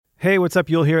Hey, what's up,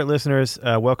 You'll Hear It listeners?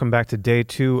 Welcome back to day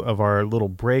 2 of our little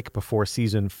break before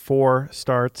season 4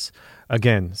 starts.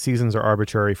 Again, seasons are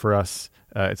arbitrary for us.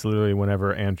 It's literally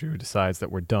whenever Andrew decides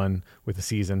that we're done with the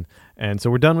season. And so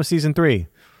we're done with season 3.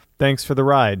 Thanks for the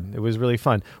ride. It was really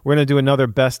fun. We're going to do another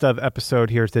best of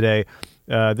episode here today.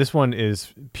 This one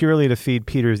is purely to feed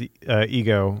Peter's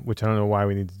ego, which I don't know why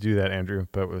we need to do that, Andrew,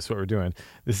 but that's what we're doing.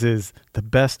 This is the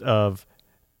best of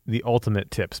the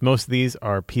ultimate tips. Most of these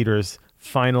are Peter's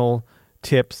final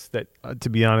tips that, to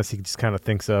be honest, he just kind of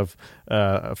thinks of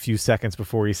a few seconds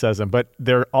before he says them, but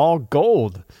they're all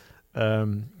gold.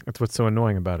 That's what's so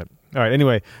annoying about it. All right,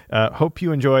 anyway, hope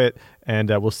you enjoy it, and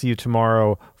we'll see you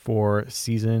tomorrow for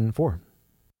season 4.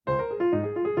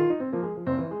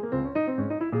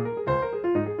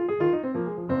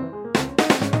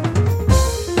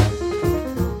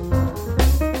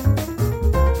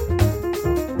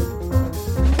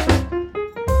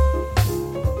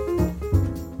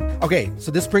 Okay, so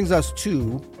this brings us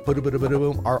to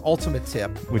our ultimate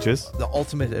tip, Which is? the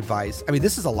ultimate advice. I mean,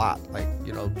 this is a lot,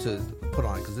 to put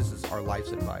on it because this is our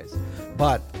life's advice.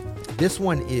 But this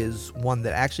one is one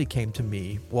that actually came to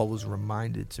me, was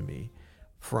reminded to me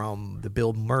from the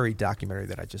Bill Murray documentary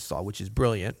that I just saw, which is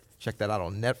brilliant. Check that out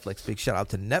on Netflix. Big shout out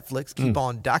to Netflix. Keep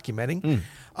on documenting.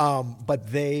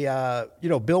 But they,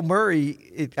 Bill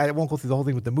Murray, I won't go through the whole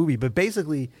thing with the movie, but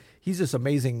basically he's this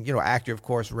amazing, actor, of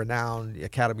course, renowned,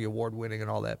 Academy Award winning and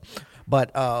all that.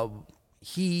 But the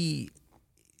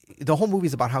whole movie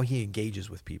is about how he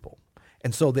engages with people.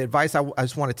 And so the advice I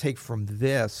just want to take from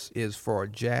this is for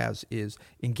jazz is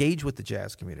engage with the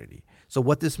jazz community. So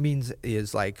what this means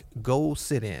is go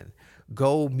sit in.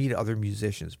 Go meet other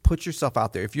musicians. Put yourself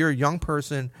out there. If you're a young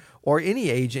person or any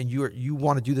age and you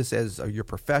want to do this as your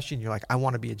profession, you're like, I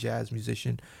want to be a jazz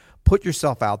musician, put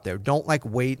yourself out there. Don't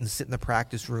wait and sit in the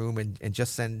practice room and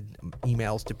just send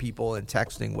emails to people and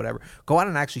texting, whatever. Go out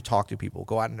and actually talk to people.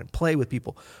 Go out and play with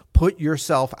people. Put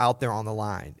yourself out there on the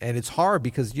line. And it's hard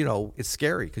because, it's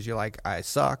scary because you're like, I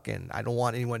suck and I don't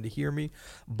want anyone to hear me.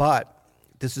 But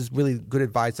this is really good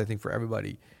advice, I think, for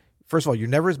everybody. First of all, you're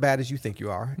never as bad as you think you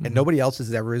are, and nobody else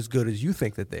is ever as good as you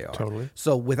think that they are. Totally.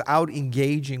 So without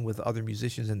engaging with other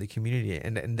musicians in the community,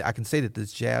 and I can say that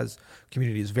this jazz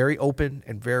community is very open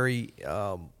and very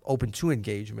open to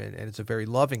engagement, and it's a very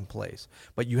loving place.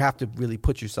 But you have to really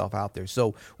put yourself out there.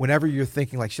 So whenever you're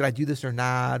thinking should I do this or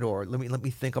not, or let me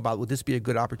think about, would this be a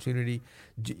good opportunity?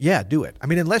 Yeah, do it. I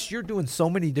mean, unless you're doing so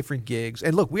many different gigs,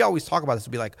 and look, we always talk about this to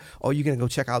be like, oh, you're gonna go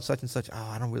check out such and such. Oh,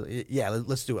 I don't really. Yeah,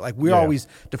 let's do it. We always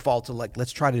default to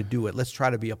let's try to do it. Let's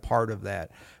try to be a part of that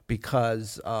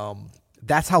because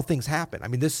that's how things happen. I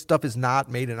mean, this stuff is not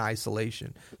made in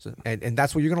isolation, and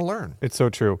that's what you're going to learn. It's so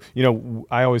true.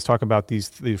 I always talk about these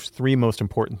 3 most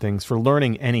important things for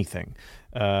learning anything,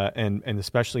 and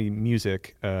especially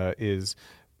music, is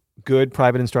good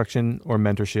private instruction or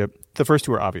mentorship. The first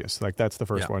 2 are obvious. That's the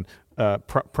first one.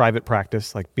 Private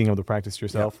practice, being able to practice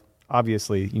yourself. Yep.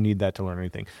 Obviously, you need that to learn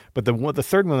anything. But the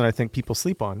third one that I think people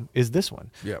sleep on is this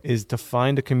one, is to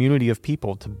find a community of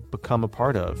people to become a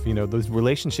part of. Those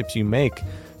relationships you make,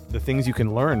 the things you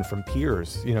can learn from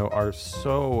peers, are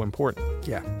so important.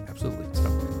 Yeah, absolutely.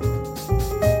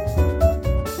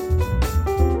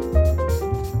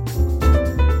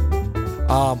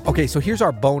 Okay, so here's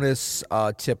our bonus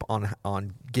tip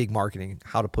on gig marketing,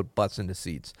 how to put butts into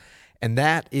seats. And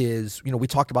that is, we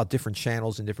talked about different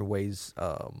channels in different ways,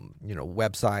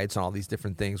 websites and all these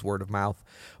different things, word of mouth.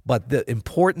 But the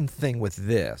important thing with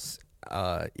this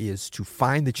is to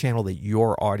find the channel that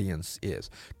your audience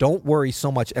is. Don't worry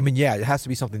so much. I mean, it has to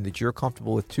be something that you're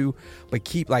comfortable with too, but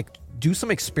do some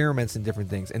experiments in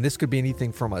different things. And this could be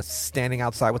anything from standing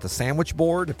outside with a sandwich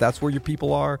board, if that's where your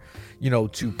people are,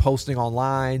 to posting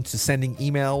online, to sending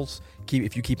emails.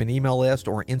 If you keep an email list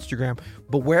or Instagram,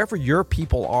 but wherever your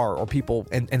people are or people,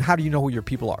 and how do you know who your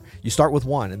people are? You start with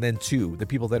 1 and then 2, the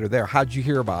people that are there. How'd you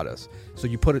hear about us? So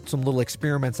you put some little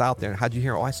experiments out there. How'd you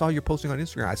hear? Oh, I saw you're posting on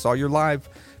Instagram. I saw your live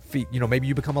feed. Maybe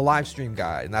you become a live stream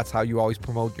guy, and that's how you always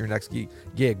promote your next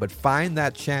gig. But find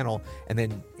that channel and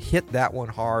then hit that one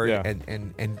hard,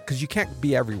 and because you can't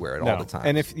be everywhere all the time.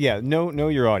 And if know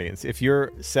your audience. If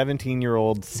you're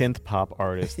 17-year-old synth pop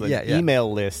artist,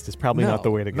 email list is probably not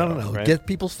the way to go. No. Right? Get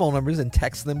people's phone numbers and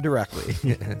text them directly. So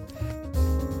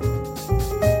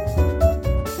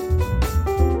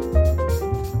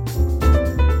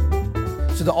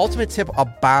the ultimate tip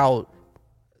about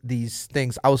these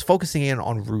things, I was focusing in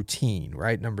on routine,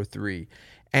 right? Number 3.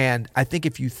 And I think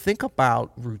if you think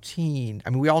about routine, I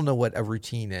mean, we all know what a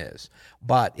routine is,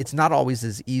 but it's not always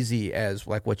as easy as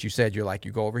like what you said. You're like,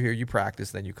 you go over here, you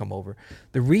practice, then you come over.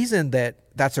 The reason that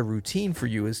that's a routine for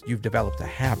you is you've developed a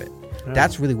habit.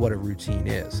 That's really what a routine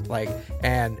is. Like,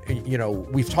 and you know,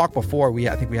 we've talked before.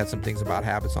 I think we had some things about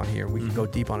habits on here. We can go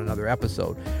deep on another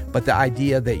episode. But the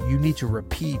idea that you need to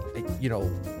repeat, you know,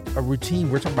 a routine.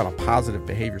 We're talking about a positive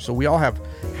behavior. So we all have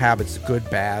habits, good,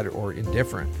 bad, or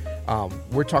indifferent.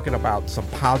 We're talking about some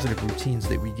positive routines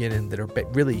that we get in that are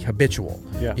really habitual.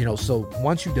 Yeah. You know, so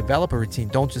once you develop a routine,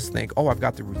 don't just think, oh, I've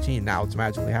got the routine, now it's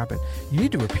magically happened. You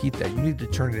need to repeat that. You need to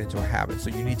turn it into a habit. So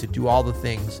you need to do all the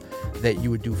things that you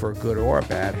would do for a good or a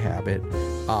bad habit,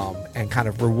 and kind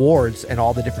of rewards and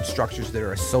all the different structures that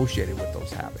are associated with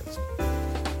those habits.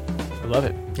 I love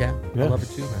it. Yeah. Yeah. I love it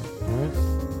too,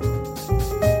 man.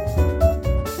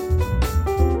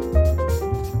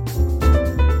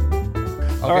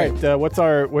 All right. Okay. All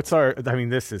right, what's our? I mean,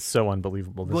 this is so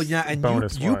unbelievable. This Well, yeah, and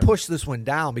bonus you one. pushed this one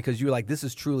down because you were like, this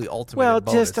is truly ultimate. Well, in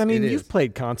bonus. just I mean, It you've is.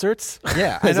 played concerts.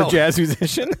 Yeah, I as a know. jazz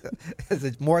musician.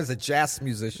 more as a jazz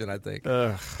musician, I think.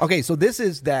 Ugh. Okay, so this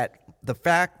is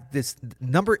this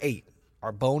number 8,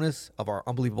 our bonus of our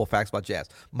unbelievable facts about jazz.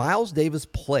 Miles Davis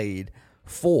played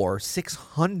for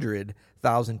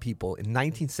 600,000 people in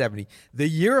 1970, the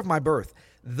year of my birth,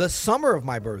 the summer of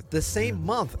my birth, the same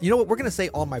month. You know what? We're gonna say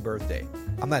on my birthday.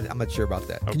 I'm not sure about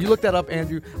that. Can you look that up,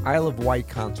 Andrew? Isle of Wight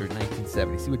concert,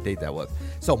 1970. See what date that was.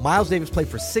 So Miles Davis played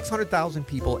for 600,000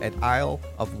 people at Isle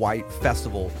of Wight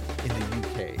Festival in the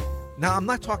UK. Now, I'm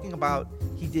not talking about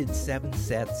he did 7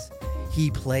 sets.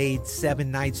 He played 7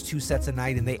 nights, 2 sets a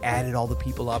night, and they added all the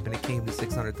people up, and it came to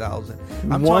 600,000.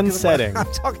 One setting.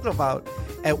 I'm talking about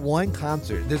at one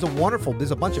concert. There's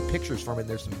a bunch of pictures from it.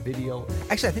 There's some video.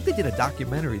 Actually, I think they did a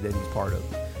documentary that he's part of.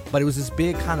 But it was this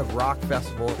big kind of rock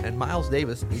festival, and Miles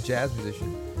Davis, a jazz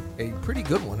musician, a pretty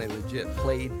good one, legit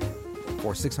played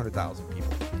for 600,000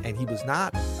 people. And he was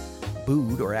not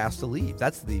booed or asked to leave.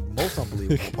 That's the most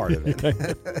unbelievable part of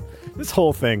it. This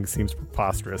whole thing seems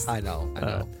preposterous. I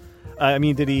know. I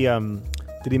mean, did he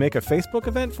make a Facebook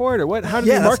event for it, or what? How did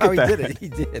he that's market how he that? did it. He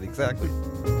did, exactly.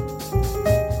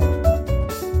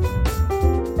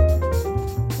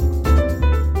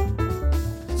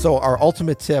 So our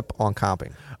ultimate tip on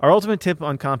comping. Our ultimate tip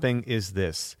on comping is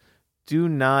this: do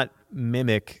not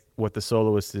mimic what the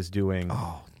soloist is doing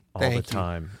all the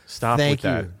time. Stop Thank with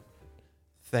that. you.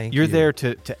 Thank you. You're there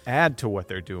to add to what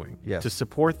they're doing, Yes. to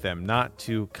support them, not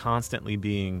to constantly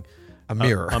being A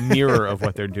mirror. a mirror of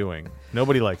what they're doing.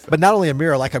 Nobody likes that. But not only a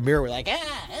mirror, like a mirror, like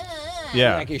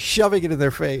Yeah. like you're shoving it in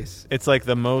their face. It's like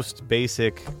the most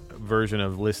basic version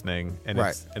of listening, and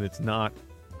Right. it's not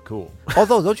cool.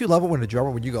 Although, don't you love it when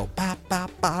when you go ba ba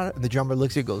ba, and the drummer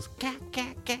looks at you and goes ka ka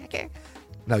ka ka?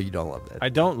 No, you don't love that. I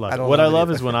don't love I it. don't What love I it love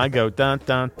either. is when I go dun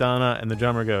dun dun, and the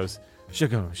drummer goes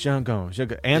shugo shugo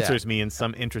shugo, answers me in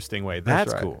some interesting way.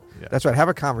 That's right. cool. Yeah. That's right. Have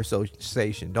a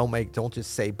conversation. Don't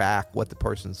just say back what the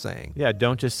person's saying. Yeah,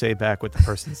 don't just say back what the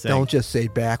person's saying. Don't just say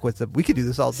back what the. We could do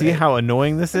this all day. See how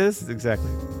annoying this is?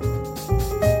 Exactly.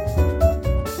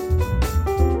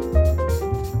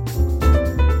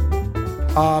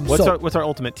 What's our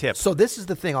ultimate tip? So this is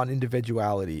the thing on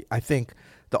individuality. I think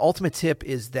the ultimate tip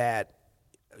is that,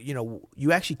 you know,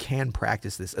 you actually can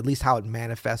practice this, at least how it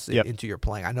manifests it Yep. into your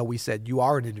playing. I know we said you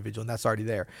are an individual and that's already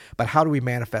there, but how do we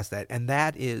manifest that? And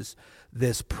that is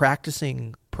this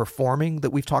practicing performing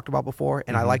that we've talked about before.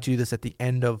 And I like to do this at the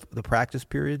end of the practice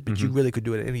period, but you really could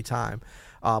do it at any time.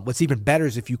 What's even better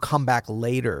is if you come back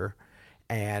later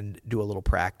and do a little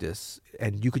practice,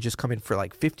 and you could just come in for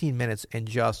like 15 minutes and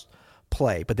just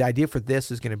play. But the idea for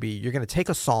this is going to be, you're going to take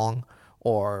a song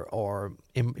or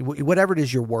whatever it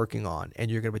is you're working on, and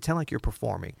you're going to pretend like you're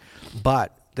performing.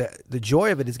 But the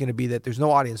joy of it is going to be that there's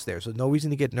no audience there, so no reason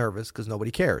to get nervous because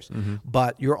nobody cares.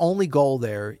 But your only goal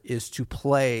there is to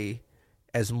play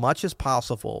as much as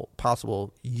possible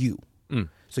you.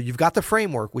 So you've got the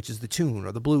framework, which is the tune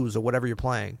or the blues or whatever you're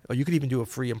playing. Or you could even do a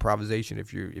free improvisation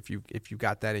if you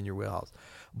got that in your wheelhouse.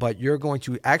 But you're going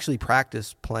to actually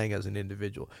practice playing as an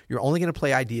individual. You're only going to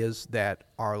play ideas that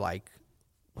are like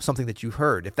something that you've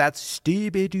heard. If that's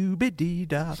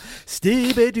stee-be-doo-be-dee-da,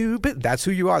 stee-be-doo-be, that's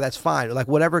who you are. That's fine. Like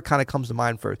whatever kind of comes to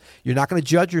mind first. You're not going to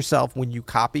judge yourself when you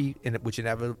copy, which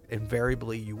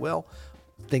invariably you will,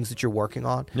 things that you're working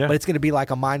on. Yeah. But it's going to be like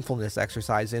a mindfulness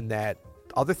exercise in that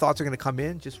other thoughts are going to come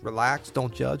in. Just relax,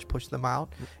 don't judge, push them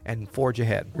out, and forge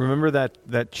ahead. Remember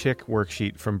that chick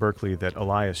worksheet from Berkeley that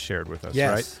Elias shared with us,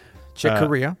 Yes. right? Chick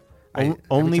Corea. Every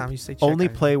time you say check, only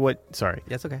play what. Sorry.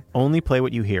 Yes, okay. Only play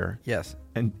what you hear. Yes.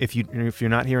 And if you're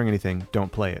not hearing anything,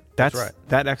 don't play it. That's right.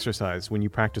 That exercise when you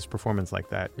practice performance like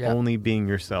that, only being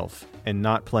yourself and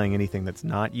not playing anything that's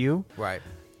not you. Right.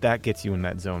 That gets you in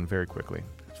that zone very quickly.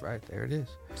 That's right. There it is.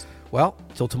 Well,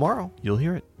 till tomorrow. You'll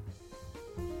hear it.